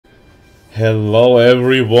Hello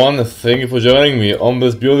everyone, thank you for joining me on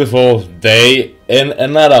this beautiful day in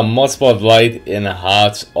another mod spotlight in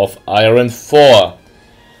Hearts of Iron 4.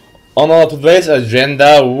 On our today's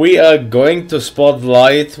agenda we are going to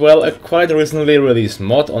spotlight, well, a quite recently released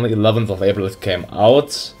mod. On the 11th of April it came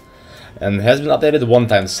out and has been updated one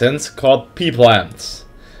time since, called PepeLand.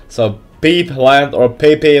 So PepeLand or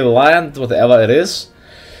PepeLand, whatever it is.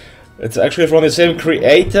 It's actually from the same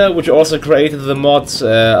creator, which also created the mod,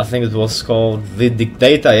 I think it was called The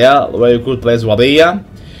Dictator, yeah, where you could play as Wadia.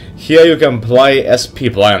 Here you can play as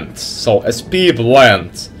PepeLand. So, as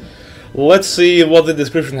PepeLand. Let's see what the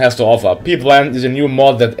description has to offer. PepeLand is a new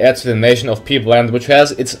mod that adds to the nation of PepeLand, which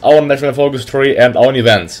has its own national focus tree and own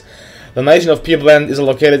events. The nation of PepeLand is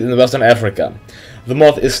located in Western Africa. The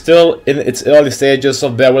mod is still in its early stages, so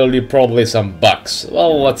there will be probably some bugs.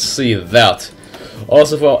 Well, let's see that.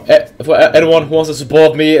 Also, for anyone who wants to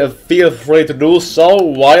support me, feel free to do so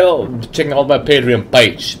while checking out my Patreon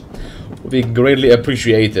page. Would be greatly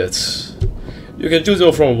appreciated. You can choose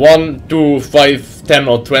from 1 to 5, 10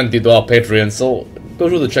 or $20 Patreon, so go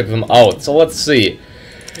sure to check them out. So let's see.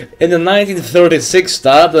 In the 1936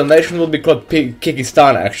 start, the nation will be called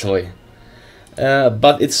Kyrgyzstan actually.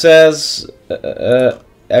 But it says,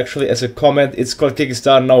 actually as a comment, it's called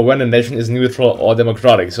Kyrgyzstan now when the nation is neutral or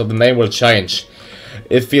democratic, so the name will change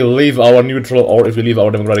if we leave our neutral or if we leave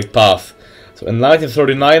our democratic path. So in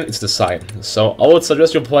 1939 it's the sign. So I would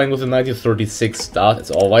suggest you're playing with the 1936 start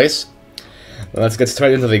as always. Let's get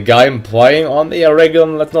straight into the game playing on the regular.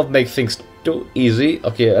 Let's not make things too easy.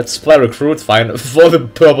 Okay, let's play recruit, fine, for the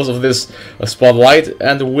purpose of this spotlight,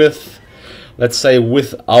 and with, let's say,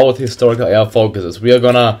 without historical air focuses. We are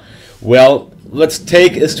gonna, well, let's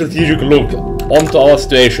take a strategic look onto our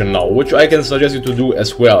situation now, which I can suggest you to do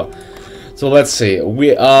as well. So let's see,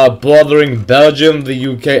 we are bordering Belgium,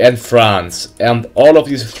 the UK and France, and all of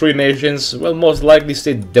these three nations will most likely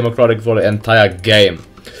stay democratic for the entire game.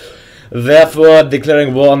 Therefore,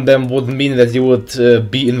 declaring war on them would mean that you would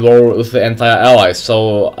be in war with the entire allies,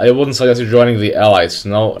 so I wouldn't suggest you joining the allies.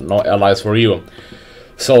 No allies for you.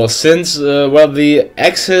 So since, well, the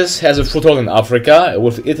Axis has a foothold in Africa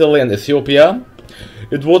with Italy and Ethiopia,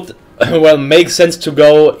 it would, well, make sense to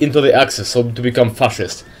go into the Axis, so to become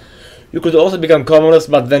fascist. You could also become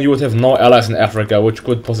communist, but then you would have no allies in Africa, which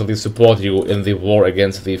could possibly support you in the war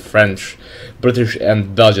against the French, British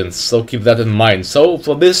and Belgians, so keep that in mind. So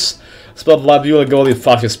for this spotlight we will go the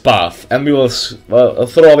fascist path, and we will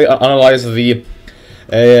thoroughly analyze the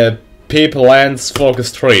PepeLand's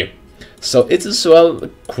focus tree. So it is, well,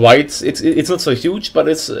 quite, it's not so huge, but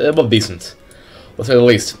it's well decent, to say the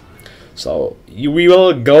least. So we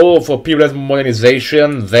will go for PepeLand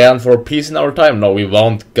modernization, then for peace in our time. No, we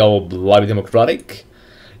won't go bloody democratic.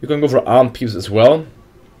 You can go for armed peace as well.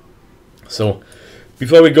 So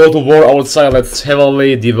before we go to war outside, let's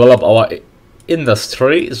heavily develop our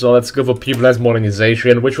industry. So let's go for PepeLand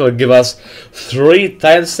modernization, which will give us 3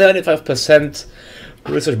 times 75%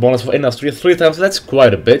 research bonus for industry. 3 times, that's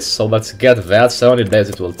quite a bit, so let's get that. 70 days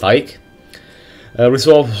it will take.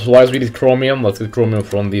 Resource-wise we need chromium. Let's get chromium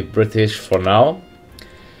from the British for now.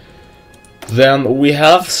 Then we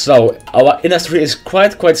have, so our industry is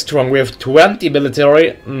quite strong. We have 20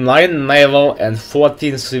 military, 9 naval and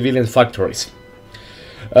 14 civilian factories.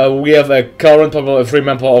 We have a current free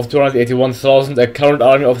manpower of 281,000, a current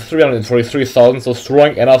army of 343,000, so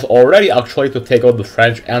strong enough already actually to take out the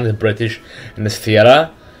French and the British in this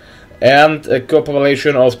theater. And a core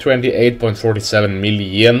population of 28.47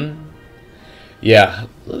 million. Yeah,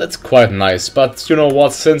 that's quite nice, but you know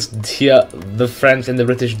what, since here the French and the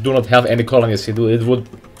British do not have any colonies, it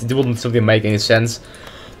wouldn't simply make any sense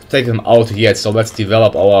to take them out yet, so let's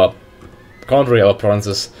develop our country, our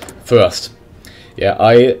provinces first. Yeah,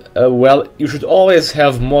 well, you should always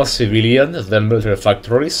have more civilian than military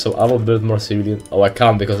factories, so I will build more civilian. Oh, I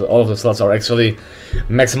can't, because all of the slots are actually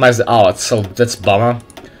maximized out, so that's bummer.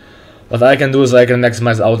 What I can do is I can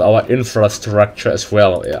maximize out our infrastructure as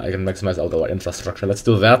well. Yeah, I can maximize out our infrastructure. Let's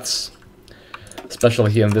do that.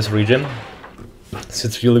 Especially here in this region,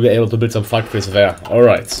 since we'll be able to build some factories there.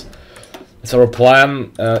 Alright. That's our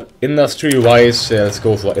plan. Industry-wise, let's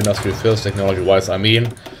go for industry first, technology-wise, I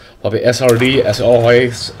mean. For the SRD, as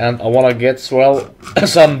always, and I wanna get, well,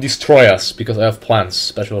 some destroyers, because I have plans,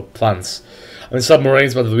 special plans. I mean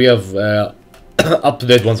submarines, but we have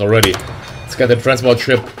up-to-date ones already. Let's get the transport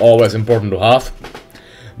ship, always important to have.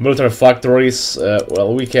 Military factories,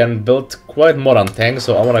 well, we can build quite modern tanks,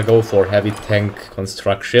 so I wanna go for heavy tank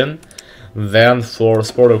construction. Then for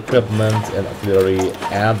sport equipment and artillery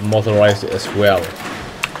and motorized as well.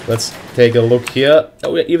 Let's take a look here.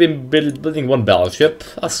 We're even building one battleship.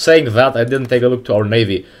 Saying that, I didn't take a look to our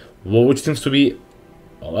navy. which seems to be,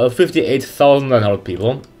 well, 58,900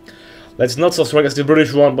 people. That's not so strong as the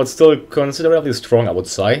British one, but still considerably strong, I would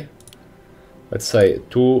say. Let's say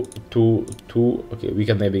 2, 2, 2. Okay, we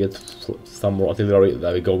can maybe get some more artillery.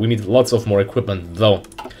 There we go. We need lots of more equipment, though.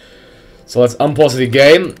 So let's unpause the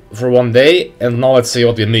game for one day, and now let's see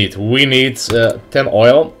what we need. We need 10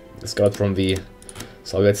 oil. Let's go from the...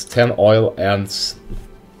 So that's 10 oil and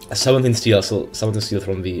 17 steel. So 17 steel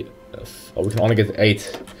from the... oh, we can only get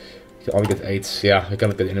 8. We can only get 8. Yeah, we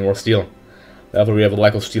cannot get any more steel. Therefore, we have a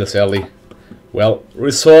lack of steel, sadly. Well,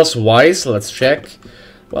 resource-wise, let's check.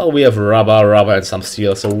 Well, we have rubber, and some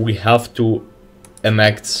steel, so we have to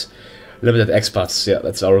enact limited expats. Yeah,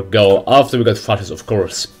 that's our goal. After we got fascists, of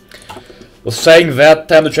course. Well, saying that,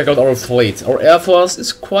 time to check out our fleet. Our air force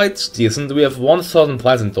is quite decent. We have 1,000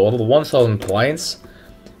 planes in total, 1,000 planes.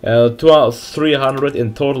 300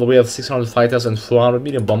 in total. We have 600 fighters and 400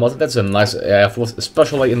 medium bombers. That's a nice air force,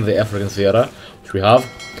 especially in the African theater, which we have.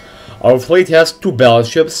 Our fleet has 2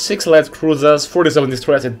 battleships, 6 light cruisers, 47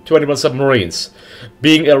 destroyers, and 21 submarines.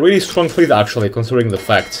 Being a really strong fleet, actually, considering the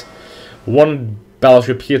fact. 1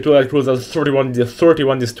 battleship here, 2 light cruisers, 31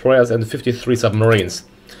 destroyers, and 53 submarines.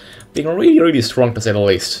 Being really strong, to say the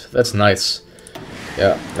least. That's nice.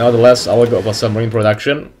 Yeah, nevertheless, I will go for submarine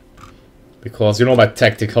production. Because, you know my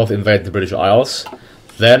tactic, how to invade the British Isles.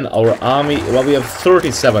 Then our army, well, we have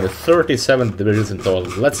 37 divisions in total.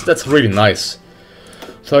 That's really nice.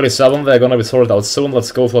 37, they're gonna be sorted out soon.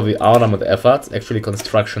 Let's go for the armament effort, actually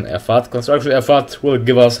construction effort. Construction effort will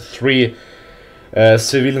give us 3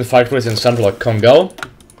 civilian factories in central Congo.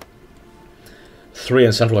 3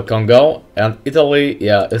 in central Congo. And Italy,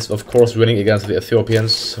 yeah, is of course winning against the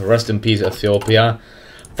Ethiopians. Rest in peace, Ethiopia.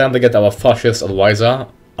 Time to get our fascist advisor,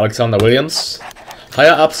 Alexander Williams.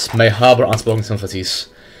 Higher ups may harbor unspoken sympathies.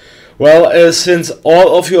 Well, since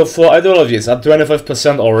all of your 4 ideologies are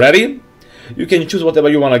 25% already, you can choose whatever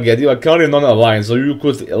you want to get. You are currently non-aligned, so you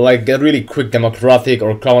could like get really quick democratic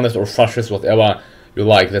or communist or fascist, whatever you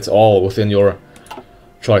like. That's all within your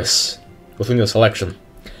choice, within your selection.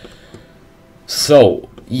 So,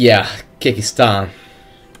 yeah, Kyrgyzstan.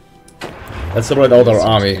 Let's separate out our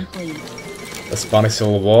army. The Spanish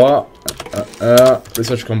Civil War.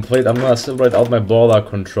 Research complete. I'm gonna separate out my border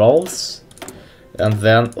controls. And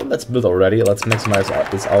then, well, let's build already. Let's maximize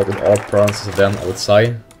this out in all provinces then, I would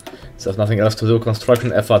say. So there's nothing else to do.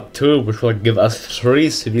 Construction effort 2, which will give us 3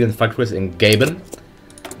 civilian factories in Gabon.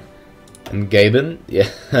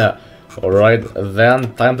 Yeah. Alright,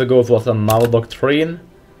 then time to go for the Mao Doctrine.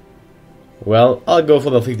 Well, I'll go for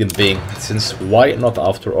the fleet in being, since why not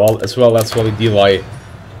after all, as well as for the DY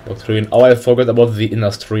Doctrine. Oh, I forgot about the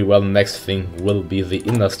industry. Well, next thing will be the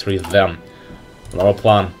industry then, on our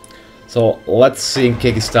plan. So, let's see in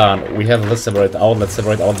Kyrgyzstan, we have, let's separate out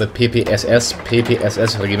the PPSS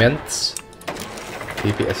regiments.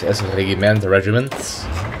 Regiments.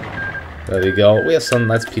 There we go, we have some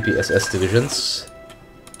nice PPSS divisions.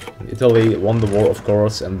 Italy won the war, of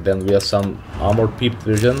course, and then we have some armored PEP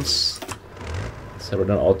divisions. Separate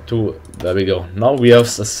them out too, there we go. Now we have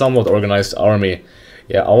a somewhat organized army.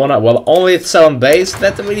 Yeah, well, only 7 base,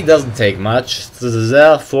 that really doesn't take much.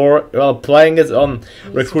 Therefore, well, playing it on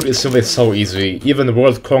Recruit is simply so easy. Even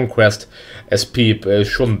World Conquest as PEP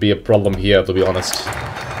shouldn't be a problem here, to be honest.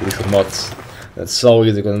 We should not. That's so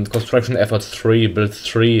easy. Construction effort 3, build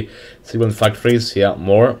 3 civilian factories, yeah,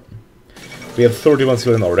 more. We have 31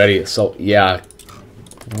 civilian already, so yeah.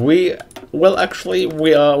 We are,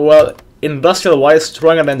 well, industrial-wise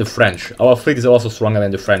stronger than the French. Our fleet is also stronger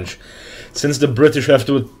than the French. Since the British have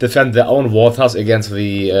to defend their own waters against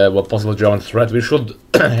the possible German threat, we should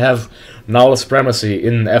have now supremacy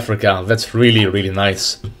in Africa. That's really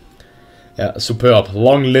nice. Yeah, superb.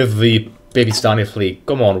 Long live the Pakistani fleet.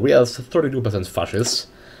 Come on, we are 32% fascists.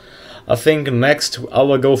 I think next I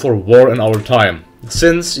will go for war in our time.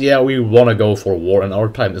 Since, yeah, we wanna go for war in our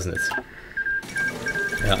time, isn't it?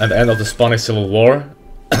 Yeah, at the end of the Spanish Civil War,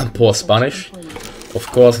 poor Spanish. Of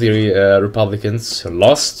course, the Republicans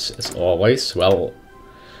lost, as always. Well,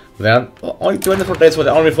 then, only 24 days for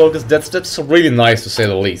the army focus, that's really nice to say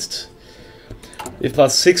the least. If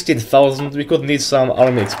plus 16,000, we could need some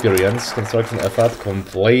army experience. Construction effort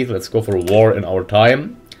complete. Let's go for war in our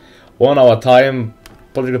time. 1 hour time,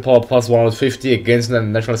 political power plus 150 against the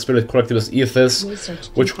national spirit collectivist ethos,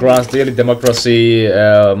 which grants daily democracy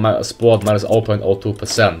support minus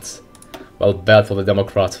 0.02%. Well, bad for the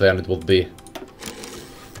Democrats then it would be.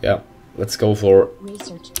 Yeah, let's go for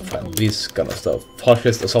these kind of stuff.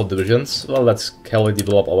 Fascist assault divisions. Well, let's heavily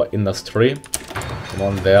develop our industry. Come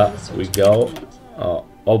on, there we go.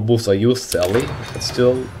 All boosts are used, sadly, but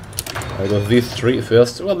still, I got these 3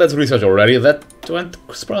 first. Well, that's research already. That went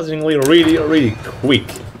surprisingly really quick.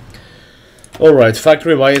 Alright,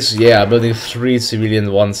 factory-wise, yeah, building 3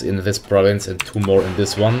 civilian ones in this province and 2 more in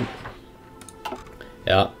this one.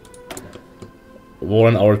 Yeah. War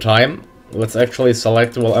in our time. Let's actually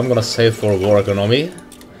select, well, I'm gonna save for war economy.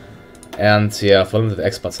 And yeah, for limited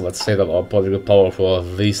expats, so let's save up our political power for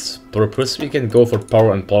this purpose. We can go for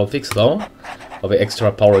power and politics though, for the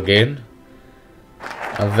extra power gain.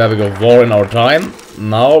 And there we go, war in our time.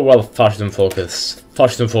 Now, well, fascism focus.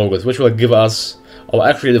 Fascism focus, which will give us... Oh,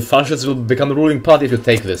 actually, the fascists will become the ruling party if you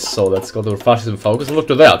take this. So let's go to fascism focus. Look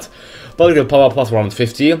to that. Political power plus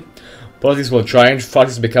 150. Politics will change.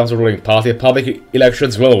 Fascism becomes the ruling party. Public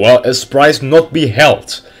elections will, well, as price not be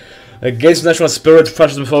held. Against national spirit,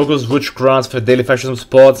 fascism focus, which grants for daily fascism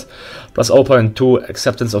support, plus 0.2,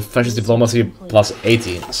 acceptance of fascist diplomacy, plus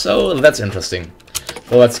 80. So that's interesting.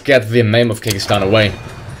 Well, let's get the name of Kyrgyzstan away.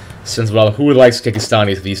 Since, well, who likes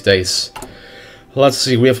Kyrgyzstanis these days? Let's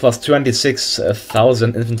see, we have plus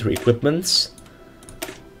 26,000 infantry equipments.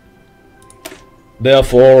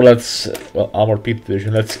 Therefore, let's, well, our PeP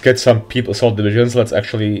division, let's get some PeP assault divisions. Let's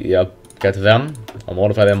actually, yeah, get them. I'll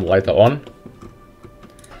modify them later on.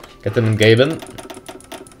 Get them in Gaben.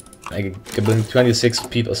 I can bring 26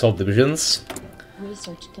 PeP assault divisions.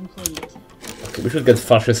 Research complete. Okay, we should get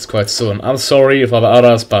fascists quite soon. I'm sorry for the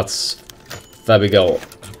others, but there we go.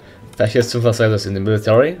 Fascist synthesizers in the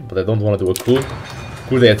military, but I don't want to do a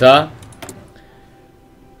coup d'etat.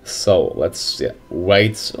 So let's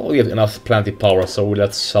wait. Oh, we have enough plenty power, so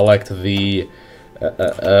let's select the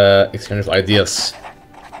exchange of ideas.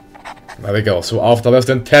 There we go. So after less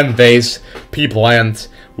than 10 days, PepeLand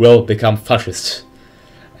will become fascist.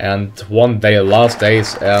 And 1 day, last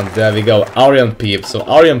days, and there we go. Aryan PeP. So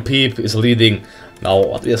Aryan PeP is leading now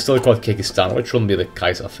what we are still called Kyrgyzstan, which shouldn't be the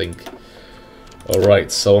case, I think.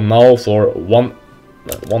 Alright, so now for one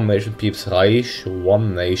nation PeP's Reich,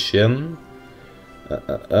 one nation.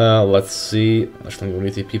 Let's see. National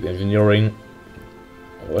Unity PeP Engineering.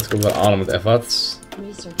 Let's go for armament efforts.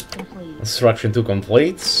 Research complete. Construction 2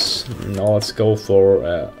 complete. Now let's go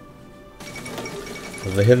for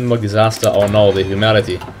the Hindenburg disaster, or no, the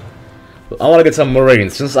humanity. I want to get some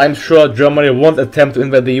marines. Since I'm sure Germany won't attempt to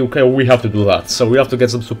invade the UK, we have to do that. So we have to get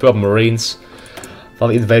some superb marines for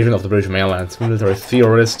the invasion of the British mainland. Military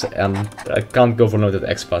theorist, and I can't go for limited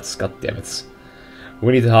experts. God damn it.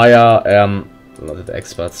 We need to hire limited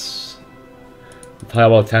experts. Higher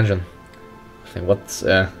about attention. I think what's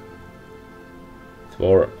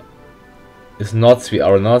for is not, we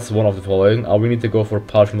are not one of the following. We need to go for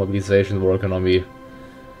partial mobilization, war economy.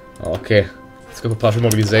 Okay, let's go for partial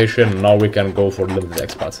mobilization. Now we can go for limited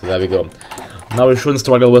experts. There we go. Now we shouldn't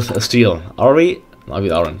struggle with steel. Are we? No,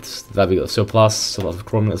 we aren't. There we go. Surplus of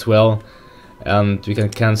chromium as well. And we can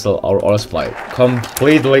cancel our oil supply.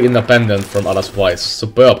 Completely independent from other supplies.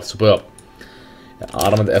 Superb, superb.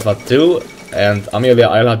 Armament effort 2. And Amelia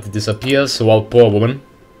Island disappears. Well, poor woman.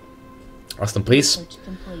 Rest in peace.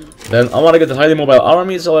 Then I want to get a highly mobile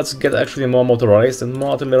army, so let's get actually more motorized and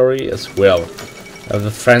more artillery as well.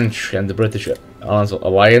 The French and the British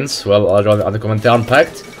alliance, well, are joining the Anti-Comintern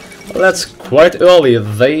Pact. Well, that's quite early.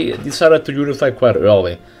 They decided to unify quite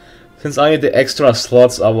early. Since I need the extra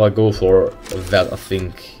slots, I will go for that, I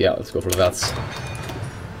think. Yeah, let's go for that.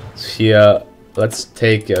 So here, let's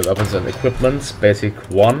take weapons and equipment, basic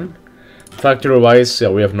 1. Factory-wise, yeah,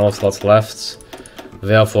 we have no slots left.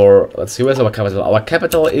 Therefore, let's see, where's our capital? Our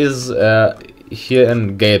capital is here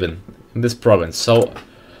in Gaben, in this province. So,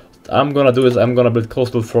 what I'm gonna do is I'm gonna build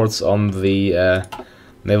coastal forts on the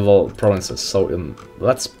naval provinces. So,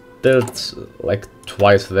 let's build like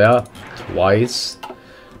twice there, twice.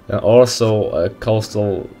 And also a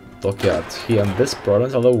coastal dockyard here in this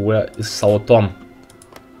province. Although, where is Saoton?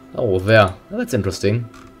 Oh, there. That's interesting.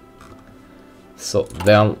 So,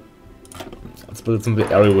 then let's build something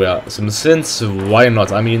everywhere. So since, why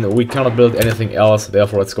not? I mean, we cannot build anything else,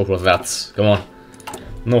 therefore let's go for that. Come on.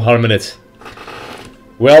 No harm in it.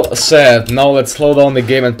 Well said. Now let's slow down the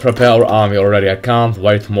game and prepare our army already. I can't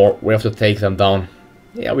wait more. We have to take them down.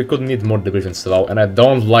 Yeah, we could need more divisions though. And I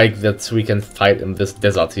don't like that we can fight in this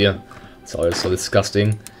desert here. It's always so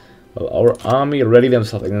disgusting. Well, our army ready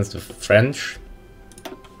themselves against the French.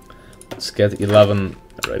 Let's get 11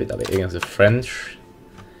 ready against the French.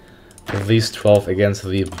 These 12 against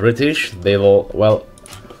the British. They will, well,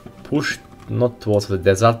 push not towards the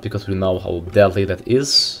desert because we know how deadly that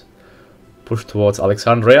is. Push towards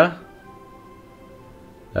Alexandria.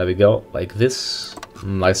 There we go, like this.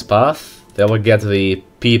 Nice path. They will get the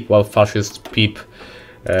PeP, well, fascist PeP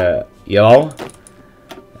yellow.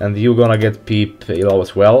 And you're gonna get PeP yellow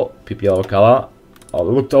as well. PeP yellow color.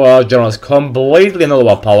 look, our general is completely not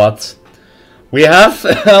overpowered. We have,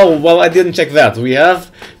 well, I didn't check that. We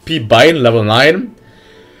have PepeLand level 9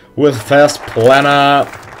 with fast planner,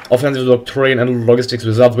 offensive doctrine, and logistics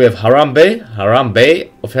result. We have Harambe,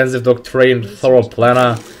 offensive doctrine, thorough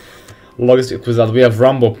planner, logistics result. We have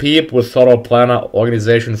Rambo Peep with thorough planner,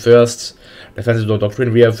 organization first, defensive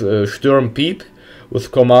doctrine. We have Sturm Peep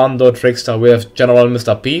with commando, trickster. We have General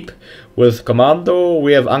Mr. Peep with commando.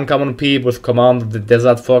 We have uncommon Peep with commando, the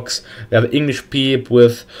desert fox. We have English Peep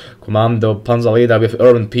with commando, panzer leader. We have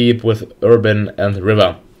urban Peep with urban and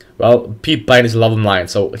river. Well, PepeLand is level 9,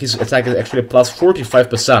 so his attack is actually plus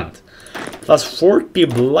 45%. Plus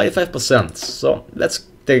 45%. So let's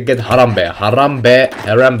get Harambe,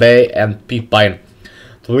 and PepeLand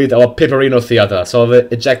to lead our Peperino theater. So the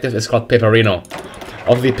adjective is called Peperino,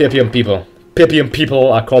 of the Pepian people. Pepian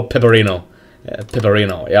people are called Peperino.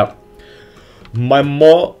 Peperino, yeah. My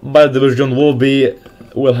mobile division will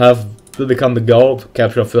become the goal to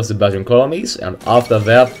capture first the Belgian colonies, and after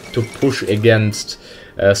that to push against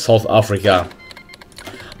South Africa.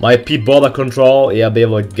 My Pepe border control, yeah, be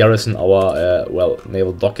able to garrison our well,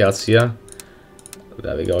 naval dockyards here.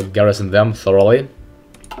 There we go, garrison them thoroughly.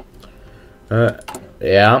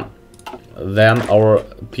 Yeah. Then our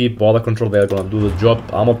Pepe border control, they're gonna do the job.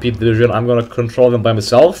 Armored Pepe division, I'm gonna control them by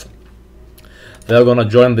myself. They're gonna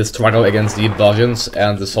join the struggle against the Belgians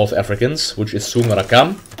and the South Africans, which is soon gonna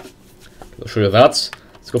come. I'll show you that.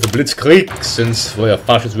 Let's go for Blitzkrieg, since we are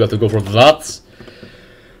fascists, we have to go for that.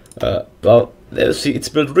 Well, let's see, it's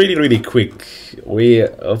built really quick. We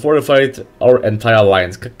fortified our entire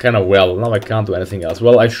lines kind of well. Now I can't do anything else.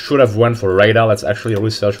 Well, I should have went for radar. Let's actually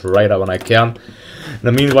research radar when I can. In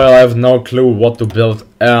the meanwhile, I have no clue what to build.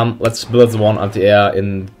 Let's build one anti-air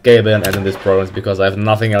in Gabon and in this province, because I have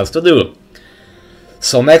nothing else to do.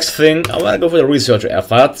 So next thing, I want to go for the research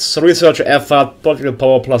effort. So research effort, political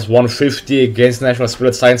power plus 150, against national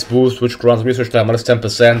spirit, science boost, which grants research time minus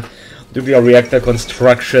 10%. Nuclear reactor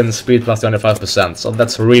construction speed plus 25%. So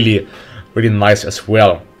that's really nice as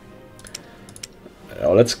well.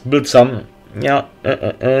 Let's build some, yeah,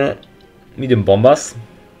 medium bombers.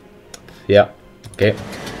 Yeah, okay.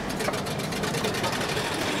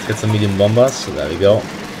 Let's get some medium bombers. So there we go.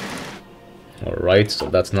 Alright, so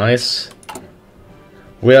that's nice.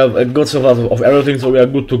 We have a good supply of everything, so we are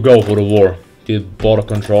good to go for the war. The border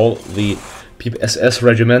control, the Pepe SS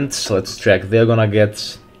regiment. So let's check. They're gonna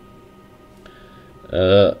get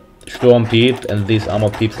Sturm Peep, and these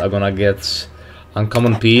armored Peeps are gonna get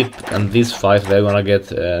uncommon Peep, and these 5 they're gonna get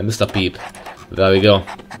Mr. Peep. There we go.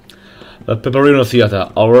 The Peperino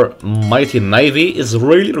theater. Our mighty navy is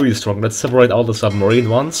really strong. Let's separate all the submarine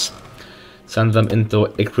ones, send them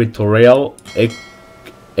into Equatorial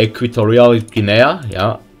Guinea.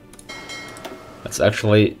 Yeah, that's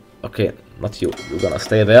actually okay. Not you. You're gonna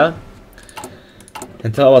stay there.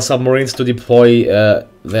 And tell our submarines to deploy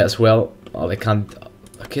there as well. Oh, they can't.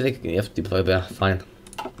 Okay, they have to deploy there. Fine.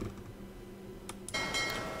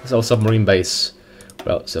 It's our submarine base.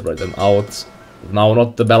 Well, separate them out. Now,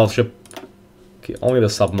 not the battleship. Okay, only the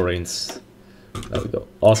submarines. There we go.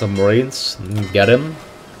 All submarines. Get them.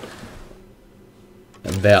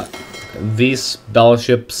 And there. These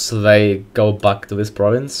battleships, they go back to this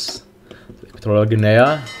province. Equatorial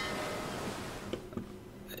Guinea.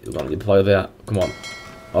 You're gonna deploy there. Come on.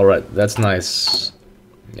 Alright, that's nice.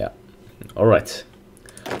 Yeah. Alright.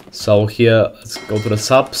 So here, let's go to the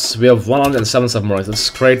subs. We have 107 submarines. Let's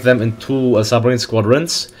create them into submarine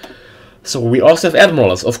squadrons. So we also have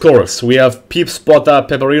admirals, of course. We have Peep Spotter,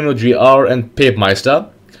 Peperino, GR, and Pepemeister.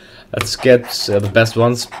 Let's get the best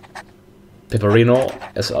ones. Peperino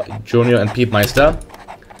as Junior and Pepemeister.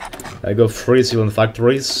 I go 3 civil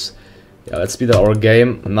factories. Yeah, let's speed up our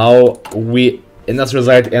game. Now we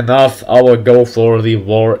industrialize enough. I will go for the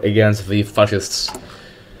war against the fascists.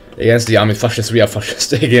 Against the army fascists, we are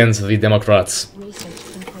fascists. Against the Democrats.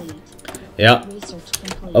 Yeah.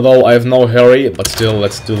 Although I have no hurry, but still,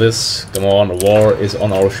 let's do this. Come on, war is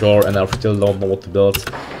on our shore, and I still don't know what to build.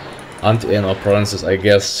 In our provinces, I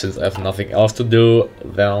guess, since I have nothing else to do.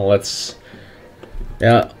 Then let's...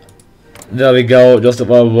 Yeah. There we go, just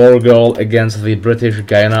about war goal against the British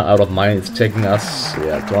Guyana. I don't mind, it's taking us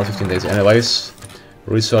 215 days anyways.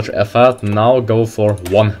 Research effort, now go for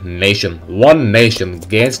one nation. One nation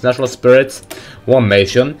gains national spirit. One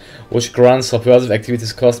nation, which grants subversive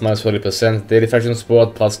activities cost minus 30%, daily faction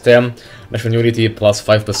support plus 10, national unity plus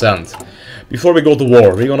 5%. Before we go to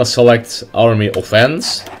war, we're gonna select army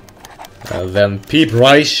offense. Then Pepe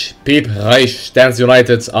Reich stands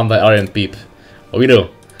united under Aryan Pepe. What we do?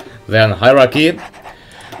 Then hierarchy.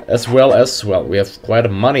 As well as, well, we have quite a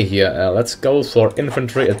money here. Let's go for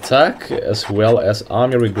infantry attack as well as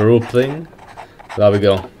army regrouping. There we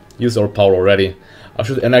go. Use our power already. I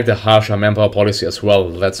should enact a harsher manpower policy as well,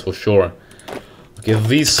 that's for sure. Okay,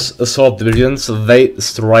 these assault divisions, they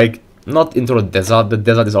strike not into the desert. The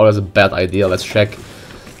desert is always a bad idea. Let's check.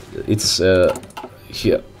 It's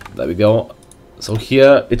here. There we go. So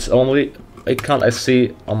here it's only, I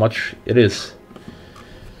see how much it is.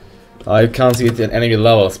 I can't see it in enemy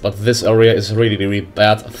levels, but this area is really, really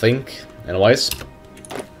bad, I think. Anyways,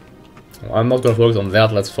 I'm not gonna focus on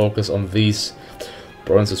that. Let's focus on these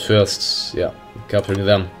provinces first. Yeah, capturing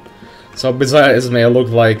them. So bizarre as it may look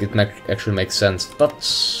like, it actually makes sense, but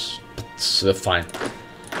it's fine.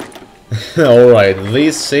 Alright,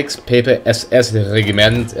 these 6 Pepe SS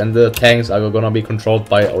regiment and the tanks are gonna be controlled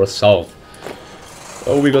by ourselves.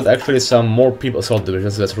 Oh, we got actually some more people assault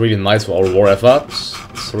divisions. That's really nice for our war efforts.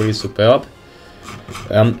 It's really superb.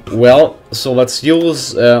 Well, so let's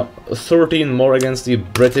use 13 more against the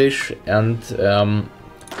British, and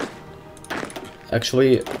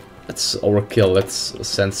actually, let's overkill. Let's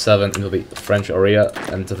send 7 into the French area,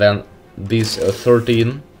 and then these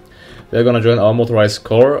 13, they're gonna join our motorized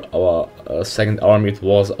corps. Our 2nd army, it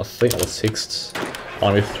was, I think, our 6th.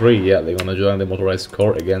 Army 3, yeah, they're gonna join the motorized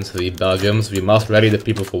corps against the Belgians. We must ready the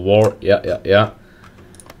people for war. Yeah.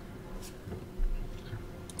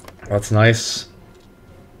 That's nice.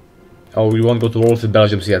 Oh, we won't go to war with the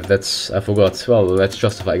Belgians yet. That's, I forgot. Well, let's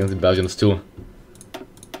justify against the Belgians too.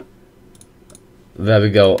 There we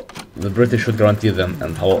go. The British should guarantee them,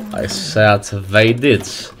 and how I said they did.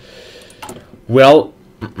 Well,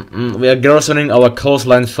 we are garrisoning our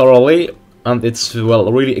coastline thoroughly, and it's,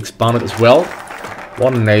 well, really expanded as well.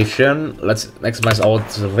 One nation. Let's maximize out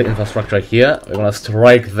the infrastructure here. We're gonna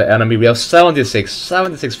strike the enemy. We have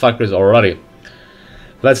 76 factories already.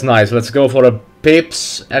 That's nice. Let's go for the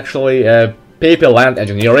pepes. Actually, PepeLand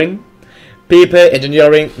engineering. Pepe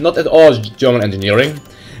engineering, not at all German engineering.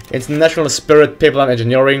 It's national spirit PepeLand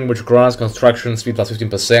engineering, which grants construction speed plus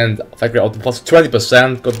 15%, factory output plus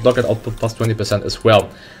 20%, got docket output plus 20% as well.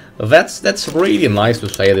 That's really nice to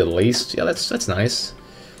say the least. Yeah, that's nice.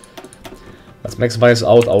 Let's maximize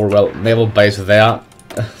out our, well, naval base there,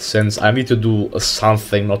 since I need to do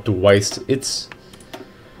something, not to waste it.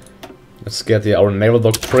 Let's get here our naval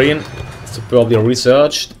doctrine, superbly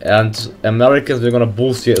researched, and Americans we're gonna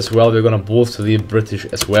boost here as well. We're gonna boost the British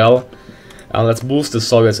as well, and let's boost the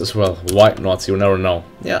Soviets as well. Why not? You never know.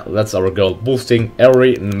 Yeah, that's our goal, boosting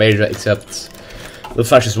every major except the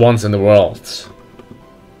fascist ones in the world.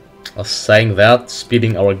 Saying that,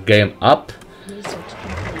 speeding our game up.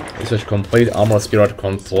 Research complete, armor spirit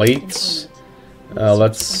complete.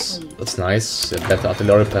 That's nice. A better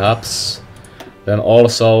artillery perhaps. Then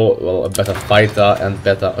also, well, a better fighter and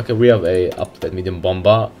better. Okay, we have a up-to-date medium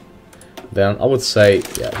bomber. Then I would say,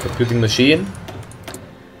 yeah, computing machine.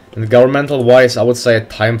 And governmental wise, I would say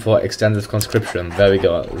time for extended conscription. There we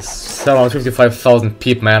go. 755,000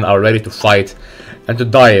 PepeMan are ready to fight and to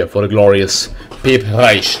die for the glorious Pepe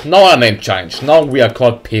Reich. Now our name change. Now we are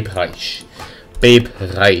called Pepe Reich. Pepe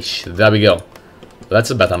Reich. There we go. That's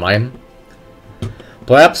a better name.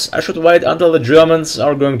 Perhaps I should wait until the Germans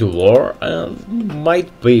are going to war.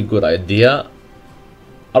 Might be a good idea.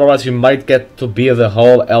 Otherwise we might get to be the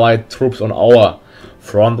whole allied troops on our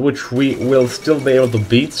front, which we will still be able to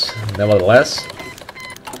beat, nevertheless.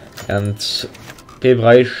 And Pepe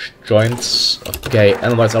Reich joins. Okay,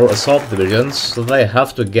 analyze our assault divisions. So they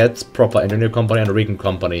have to get proper engineer company and recon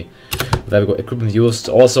company. There we go, equipment used,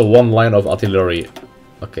 also 1 line of artillery.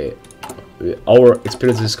 Okay, our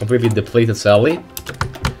experience is completely depleted, sadly.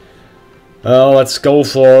 Let's go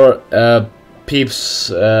for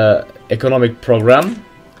Pepe's economic program.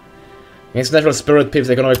 International Spirit Pepe's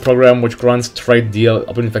economic program, which grants trade deal,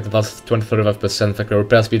 operating factor plus 20-35%, factory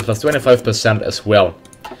repair speed plus 25% as well.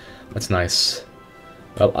 That's nice.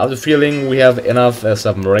 Well, I have a feeling we have enough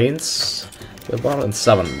submarines.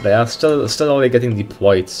 107. They are still only getting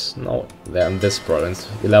deployed. No, they're in this province.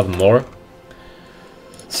 11 more.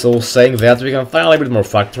 So saying that, we can finally build more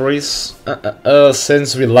factories.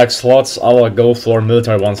 Since we lack slots, I will go for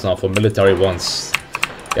military ones now. For military ones.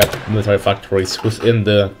 Yep, military factories within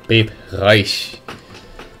the Pepe Reich.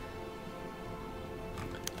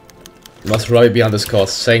 Must really be on this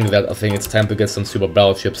course. Saying that, I think it's time to get some super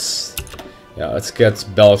battleships. Yeah, let's get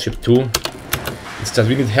battleship 2. Instead,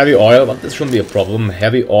 we need heavy oil, but this shouldn't be a problem.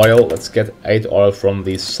 Heavy oil, let's get 8 oil from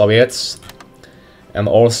the Soviets. And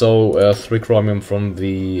also 3 chromium from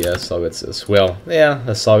the Soviets as well. Yeah,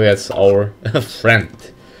 the Soviets, our friend.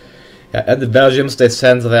 Yeah, and the Belgians, they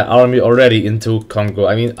sent their army already into Congo.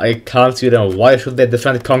 I mean, I can't see them. Why should they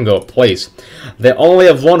defend Congo? Please. They only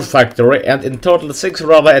have 1 factory, and in total 6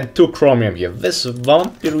 rubber and 2 chromium here. This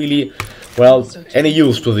won't be really, well, any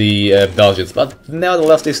use to the Belgians. But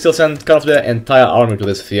nevertheless, they still send kind of their entire army to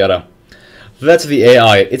this theater. That's the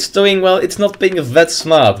AI. It's doing, well, it's not being that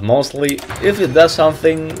smart. Mostly, if it does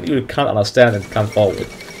something you can't understand and can't follow it.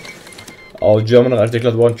 Our German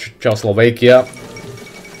articulate one, Czechoslovakia.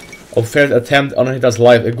 A failed attempt on Hitler's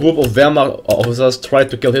life. A group of Wehrmacht officers tried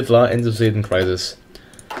to kill Hitler in the Sudan crisis.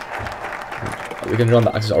 We can join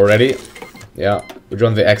the Axis already. Yeah, we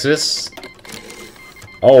joined the Axis.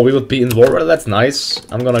 Oh, we would be in war? Well, that's nice.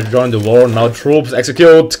 I'm gonna join the war. Now troops,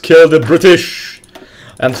 execute, kill the British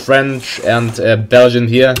and French and Belgian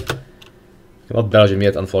here. Not Belgium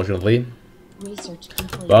yet, unfortunately. Research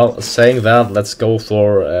complete. Well, saying that, let's go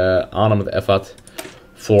for armament effort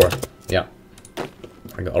 4. Yeah.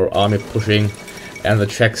 Our army pushing, and the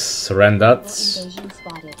Czechs surrendered.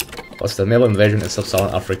 What's the naval invasion in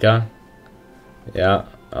sub-Saharan Africa? Yeah,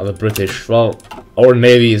 the British. Well, our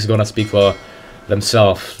navy is gonna speak for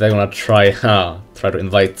themselves. They're gonna try to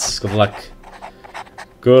invite. Good luck.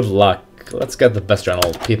 Good luck. Let's get the best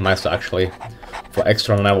general, Pete actually, for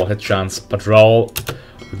extra naval hit chance. Patrol,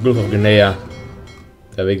 Gulf of Guinea.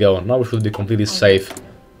 There we go. Now we should be completely safe.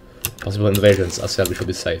 Possible invasions. I said we should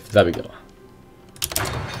be safe. There we go.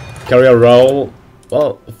 Carrier roll.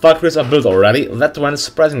 Well, factories are built already. That went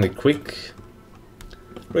surprisingly quick.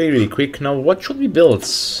 Really quick. Now, what should we build?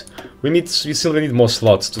 We still need more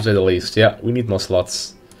slots, to say the least. Yeah, we need more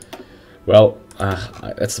slots. Well,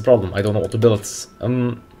 that's the problem. I don't know what to build.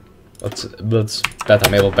 Let's build better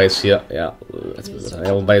naval base here. Yeah, let's build a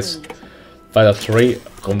naval base. Fighter 3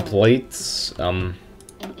 complete.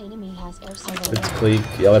 Let's click.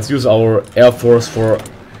 Yeah, let's use our air force for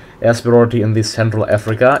air superiority in Central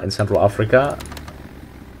Africa.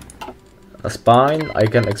 That's fine. I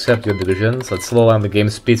can accept your divisions. Let's slow down the game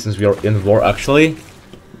speed since we are in war, actually.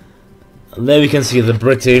 There we can see the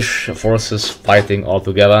British forces fighting all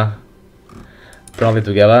together. Probably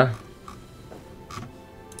together.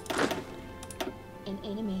 An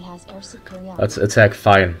enemy has air superiority. Let's attack,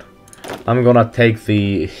 fine. I'm gonna take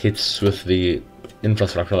the hits with the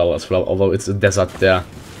infrastructure level as well, although it's a desert there.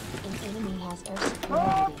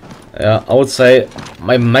 Yeah, I would say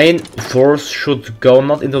my main force should go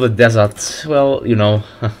not into the desert. Well, you know,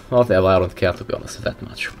 whatever, I don't care to be honest that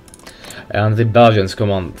much. And the Belgians, come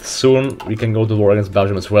on, soon we can go to war against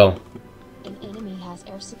Belgium as well.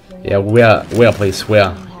 Yeah, where please,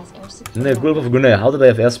 where? In the Gulf of Guinea, how do they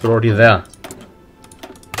have air superiority there?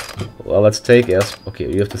 Well, let's take airs. Okay,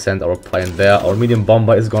 we have to send our plane there. Our medium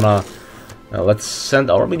bomber is gonna... let's send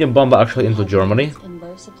our medium bomber actually into Germany.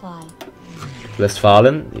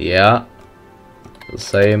 Westphalen, yeah. The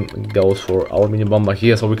same goes for our medium bomber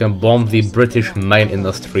here, so we can bomb the British main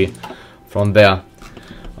industry from there.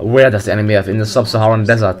 Where does the enemy have? In the sub-Saharan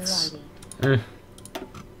deserts.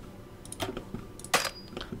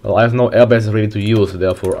 Well, I have no airbase ready to use,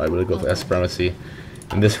 therefore I will go for air supremacy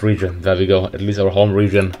in this region. There we go, at least our home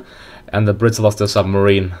region. And the Brits lost their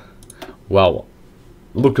submarine. Wow.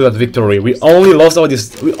 Look at that victory. We only lost our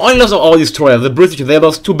destroyers. The British, they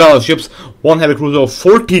lost 2 battleships, 1 heavy cruiser,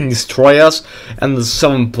 14 destroyers, and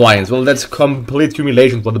 7 planes. Well, that's complete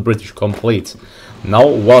humiliation for the British, complete. Now,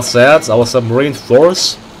 what's that? Our submarine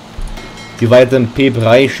force. Divide them, Peep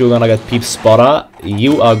Reich, you're gonna get Peep Spotter.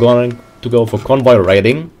 You are going to go for convoy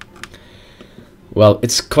raiding. Well,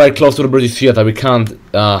 it's quite close to the British theater. We can't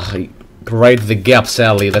raid the gap,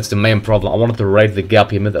 sadly. That's the main problem. I wanted to raid the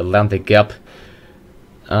gap here, mid-Atlantic gap.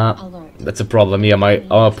 That's a problem. Yeah,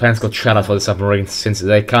 our plans got shattered for the submarines since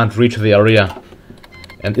they can't reach the area.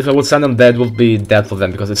 And if I would send them there, it would be dead for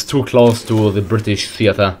them because it's too close to the British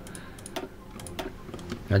theater.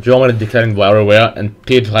 Germany declaring war everywhere, and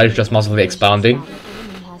Pepe is just massively expanding.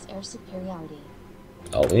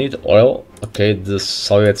 Oh, we need oil. Okay, the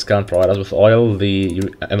Soviets can't provide us with oil.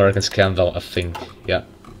 The Americans can, though, I think. Yeah.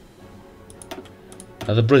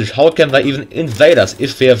 Now the British, how can they even invade us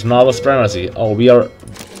if we have naval supremacy? Oh, we are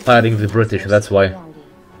fighting the British, that's why.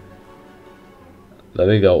 There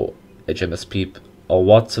we go. HMS Peep. Oh,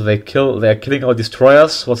 what? They're killing our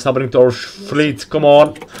destroyers? What's happening to our fleet? Come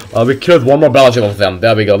on. We killed 1 more battleship of them.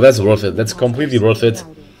 There we go. That's worth it. That's completely worth it.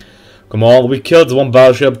 Come on. We killed 1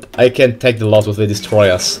 battleship. I can take the loss with the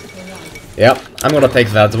destroyers. Yeah, I'm gonna take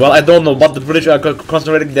that. Well, I don't know, but the British are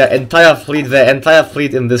concentrating their entire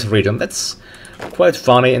fleet in this region. That's quite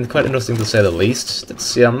funny and quite interesting to say the least.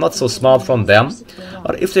 That's not so smart from them.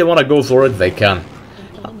 But if they wanna go for it, they can.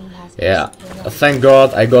 Yeah, thank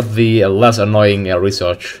God I got the less annoying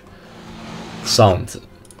research sound.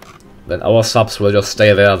 Then our subs will just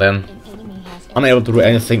stay there then. An enemy has Unable to do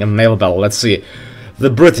anything in naval battle. Let's see. The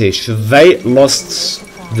British, they lost...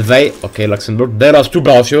 Okay, Luxembourg, they lost 2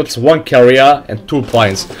 battleships, 1 carrier, and 2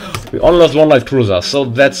 planes. We only lost 1 light cruiser, so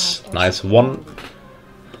that's nice.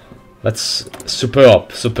 That's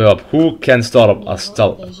superb, superb. Who can start up us?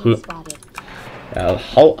 Who? spotted.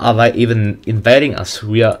 How are they even invading us?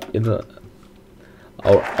 We are in the...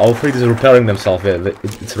 Our fleet is repairing themselves. Yeah,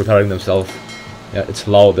 it's repairing themselves. Yeah, it's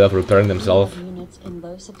low. They're repairing themselves. Units in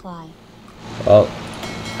low supply. Well,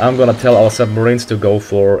 I'm gonna tell our submarines to go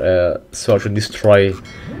for search and destroy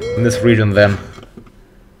in this region then.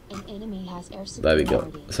 An enemy has air There we go.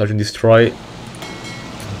 superiority. Search and destroy.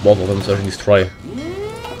 Both of them search and destroy.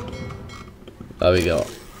 There we go.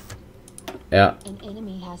 Yeah, An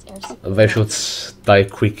enemy has air superiority. they should die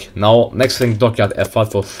quick. Now, next thing, dockyard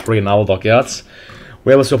effort for 3 naval dockyards.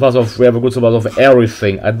 We have a good surplus of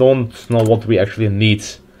everything. I don't know what we actually need.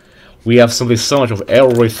 We have simply so much of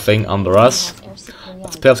everything under us. Air superiority.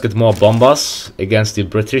 Let's perhaps get more bombers against the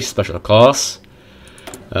British special cars.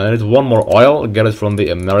 I need 1 more oil, get it from the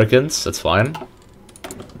Americans, that's fine.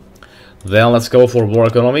 Then let's go for war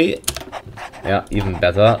economy. Yeah, even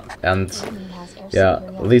better. And Enemy has air yeah,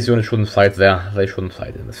 superiority. these units shouldn't fight there. They shouldn't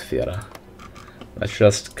fight in this theater. That's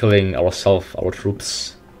just killing ourselves, our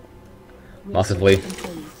troops. massively. Research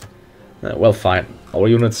complete. Well, fine. Our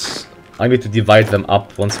units, I need to divide them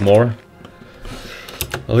up once more.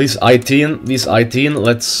 These 18,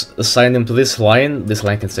 let's assign them to this line. This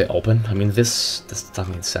line can stay open. I mean, this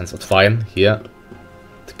doesn't make sense. It's fine. Here,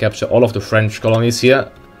 to capture all of the French colonies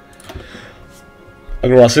here.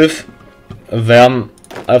 Aggressive. Then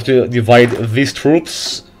I have to divide these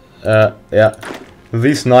troops. Yeah,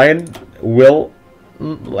 these 9 will...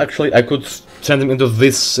 Actually, I could send them into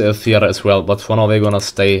this theater as well, but for now they're gonna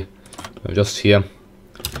stay just here.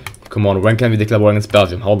 Come on, when can we declare war against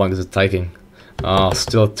Belgium? How long is it taking?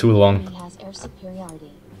 Still too long. Enemy has air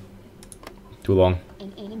superiority. Too long.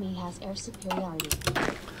 An enemy has air superiority.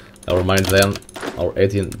 Never mind then. Our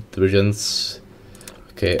 18 divisions.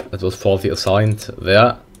 Okay, that was 40 assigned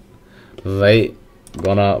there. They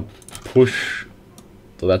gonna push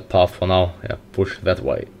to that path for now. Yeah, push that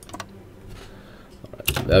way.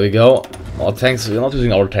 Alright, there we go. Our tanks, we're not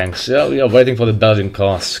using our tanks. Yeah, we are waiting for the Belgian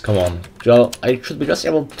cars. Come on. Well, I should be just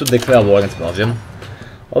able to declare war against Belgium.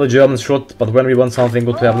 Well, the Germans should, but when we want something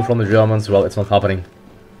good to happen from the Germans, well, it's not happening.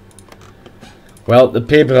 Well, the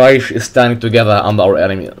Pape Reich is standing together under our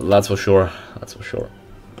enemy, that's for sure. That's for sure.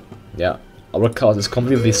 Yeah, our cause is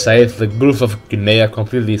completely safe. The Gulf of Guinea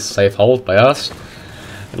completely safe held by us.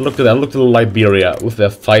 And look at that, look at Liberia with their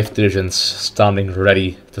 5 divisions standing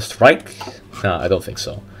ready to strike. Nah, I don't think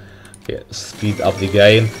so. Okay, speed up the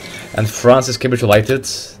game. And France is capitulated.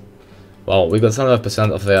 Well, we got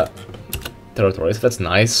 75% of their territories, that's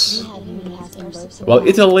nice. Enemy has air superiority. Well,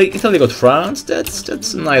 Italy got France,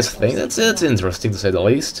 that's a nice thing, that's interesting to say the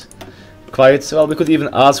least. Quite, well, we could even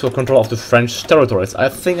ask for control of the French territories. I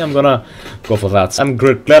think I'm gonna go for that. I'm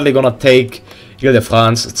gladly gonna take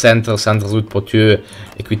Ile-de-France, Centre, Centre-Sud, Poitou,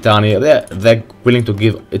 Aquitaine. They're willing to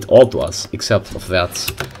give it all to us, except of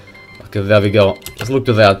that. Okay, there we go. Just look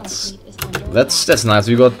to that. Our fleet is under That's nice,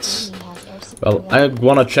 we got... attack. Enemy has air Well, superiority. I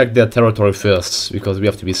wanna check their territory first, because we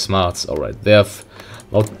have to be smart. Alright, they have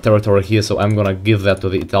no territory here, so I'm gonna give that to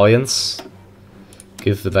the Italians.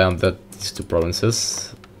 Give them these 2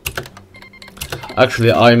 provinces.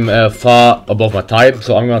 Actually, I'm far above my time,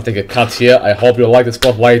 so I'm gonna take a cut here. I hope you like the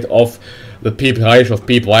spotlight of the Pape Reich of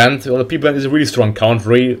PepeLand. Well, the PepeLand is a really strong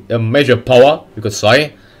country, a major power, you could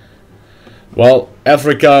say. Well,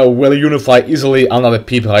 Africa will unify easily under the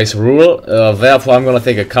Pape Reich's rule, therefore I'm gonna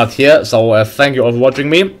take a cut here, so thank you all for watching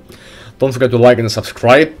me. Don't forget to like and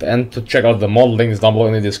subscribe, and to check out the mod links down below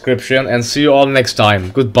in the description, and see you all next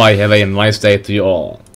time. Goodbye, have a nice day to you all.